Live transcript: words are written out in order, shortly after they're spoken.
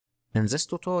In this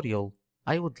tutorial,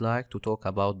 I would like to talk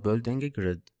about building a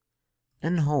grid.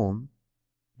 In Home,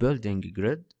 building a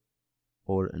grid,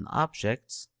 or in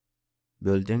Objects,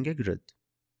 building a grid.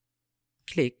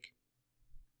 Click.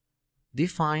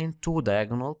 Define two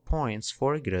diagonal points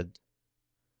for a grid.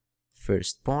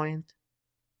 First point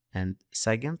and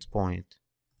second point.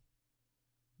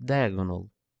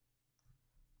 Diagonal.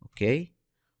 Okay?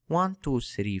 1, 2,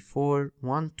 3, 4,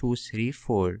 1, 2, 3,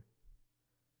 4.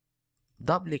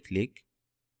 Double-click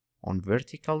on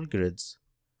vertical grids.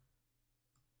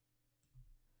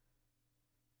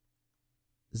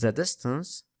 The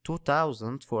distance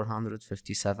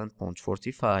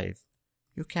 2457.45.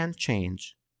 You can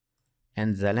change.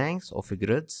 And the length of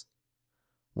grids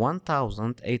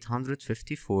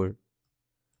 1854.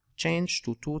 Change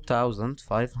to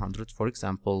 2500, for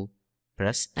example.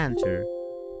 Press enter.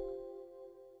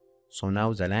 So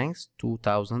now the length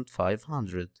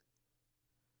 2500.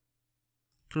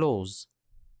 Close.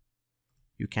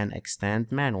 You can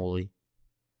extend manually.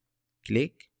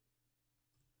 Click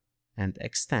and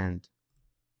extend.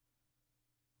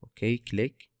 Okay,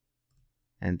 click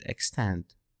and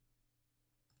extend.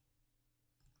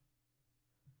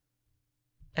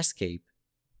 Escape.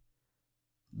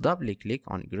 Double click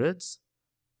on grids.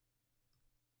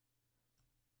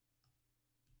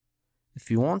 If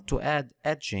you want to add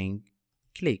edging,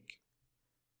 click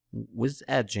with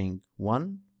edging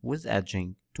 1, with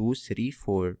edging 2, 3,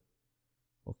 4.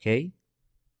 Okay?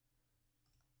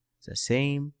 The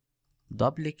same.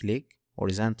 Double click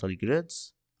horizontal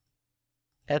grids,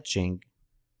 edging.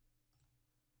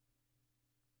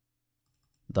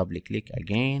 Double click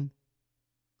again.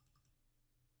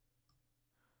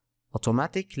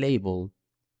 Automatic label.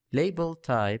 Label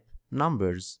type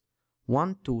numbers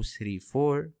 1, 2, 3,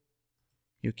 4.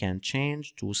 You can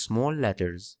change to small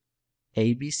letters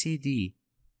A, B, C, D,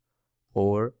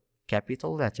 or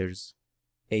capital letters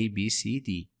A, B, C,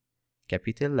 D,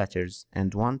 capital letters,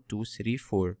 and 1, 2, 3,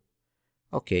 4.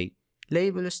 Okay,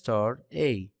 label star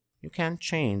A. You can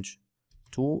change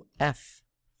to F,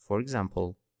 for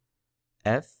example,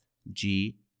 F,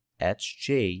 G, H,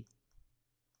 J.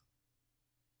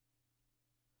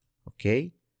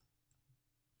 Okay,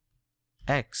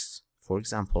 X, for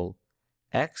example,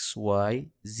 X,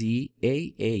 Y, Z,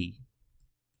 A, A.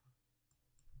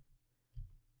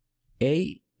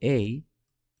 A, A,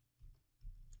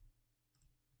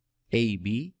 A,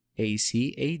 B, A,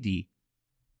 C, A, D.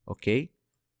 Okay,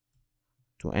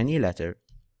 to any letter.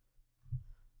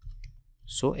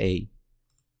 So A.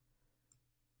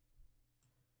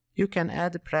 You can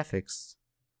add a prefix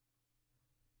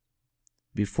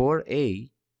before A,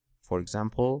 for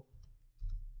example,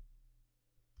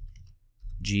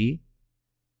 G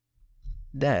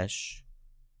dash.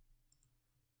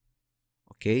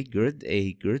 Okay, grid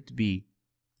A, grid B,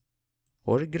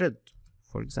 or grid,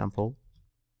 for example,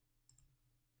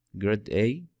 grid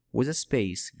A with a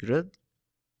space, grid,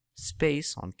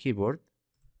 space on keyboard.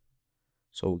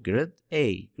 So grid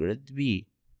A, grid B.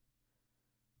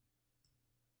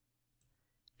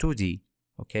 2D,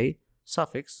 okay,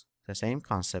 suffix, the same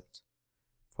concept.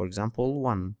 For example,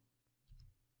 1.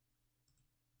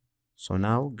 So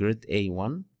now grid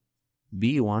A1,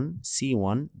 B1,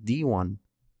 C1, D1.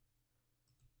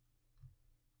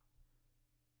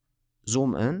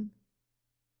 Zoom in,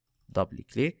 double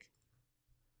click.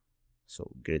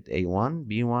 So grid A1,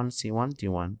 B1, C1,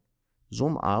 D1.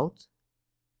 Zoom out,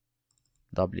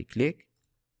 double click.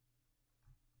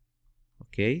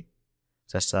 Okay,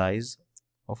 the size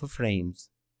of frames.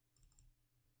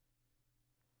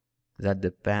 That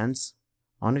depends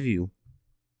on view.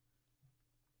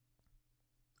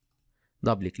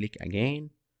 Double click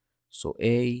again. So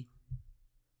A,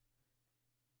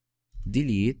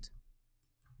 delete,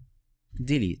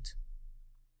 delete.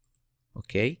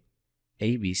 Okay,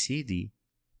 A, B, C, D.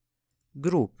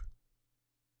 Group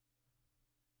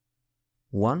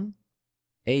 1,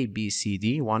 A, B, C,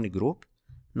 D, one group.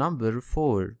 Number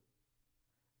 4.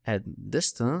 At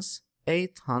distance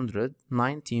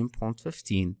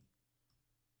 819.15.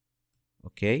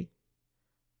 Okay,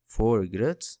 4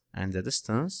 grids and the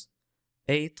distance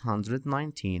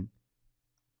 819.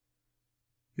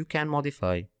 You can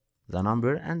modify the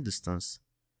number and distance.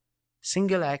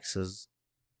 Single axis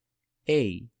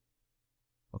A.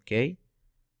 Okay,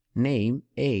 name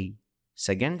A.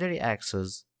 Secondary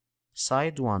axis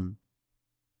side 1.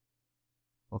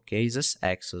 Okay, this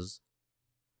axis.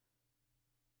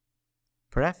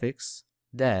 Prefix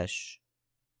dash.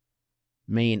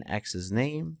 Main axis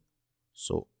name.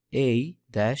 So A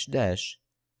dash dash.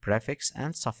 Prefix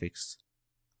and suffix.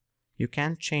 You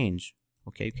can change.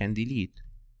 Okay, you can delete.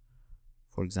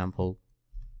 For example,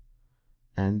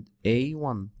 and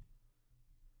A1.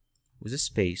 with a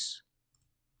space.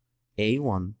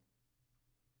 A1.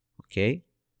 Okay.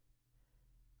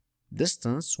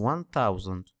 Distance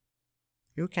 1000.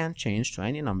 You can change to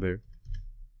any number.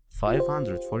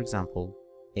 500 for example.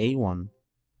 A1.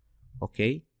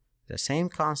 Okay. The same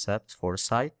concept for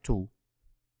side 2.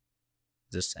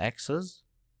 This axis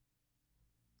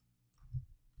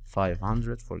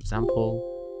 500 for example.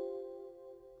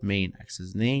 Main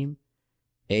axis name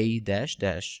A dash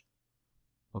dash.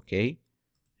 Okay.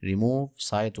 Remove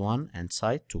side 1 and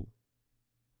side 2.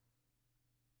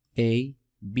 A,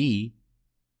 B,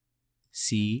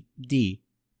 C, D.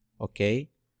 Okay.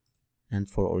 And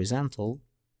for horizontal,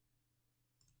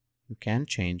 you can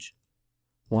change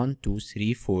 1, 2,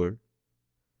 3, 4.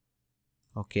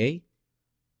 Okay.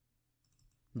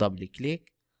 Double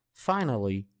click.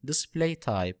 Finally, display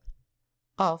type.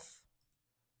 Off.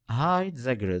 Hide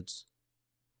the grids.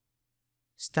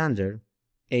 Standard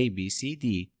A, B, C,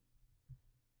 D.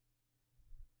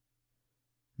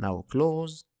 Now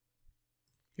close.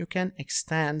 You can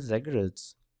extend the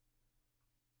grids.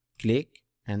 Click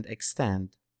and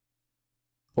extend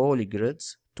all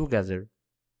grids together.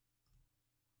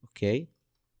 Okay.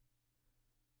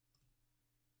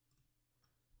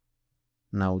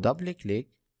 Now double click.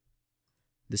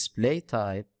 Display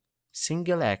type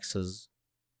single axis.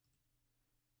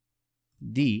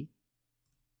 D.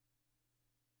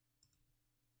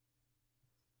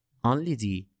 Only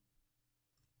D.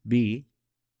 B.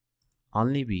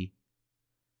 Only B.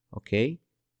 Okay.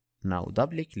 Now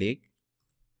double click.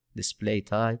 Display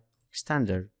type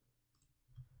standard.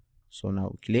 So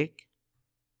now click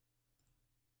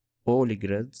all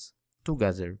grids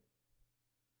together.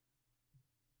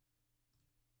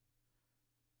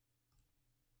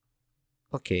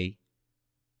 Okay.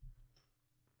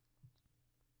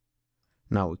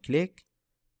 Now click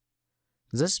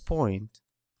this point.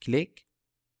 Click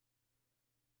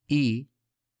E,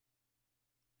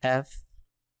 F,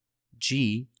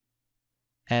 G,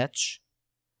 H,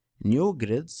 new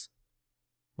grids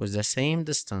with the same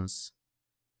distance.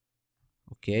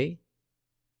 Okay.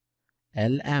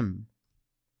 LM.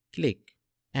 Click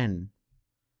N.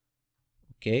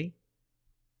 Okay.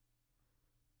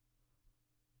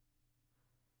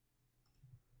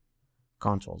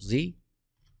 Ctrl Z.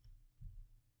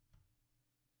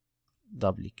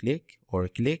 Double click or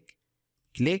click.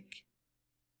 Click.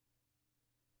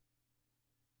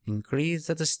 Increase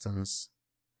the distance.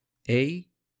 A,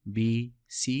 B,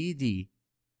 C, D.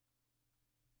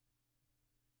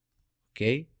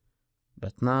 Okay.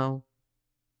 But now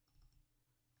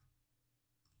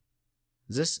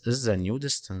this is the new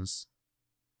distance.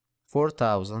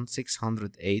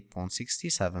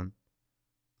 4608.67.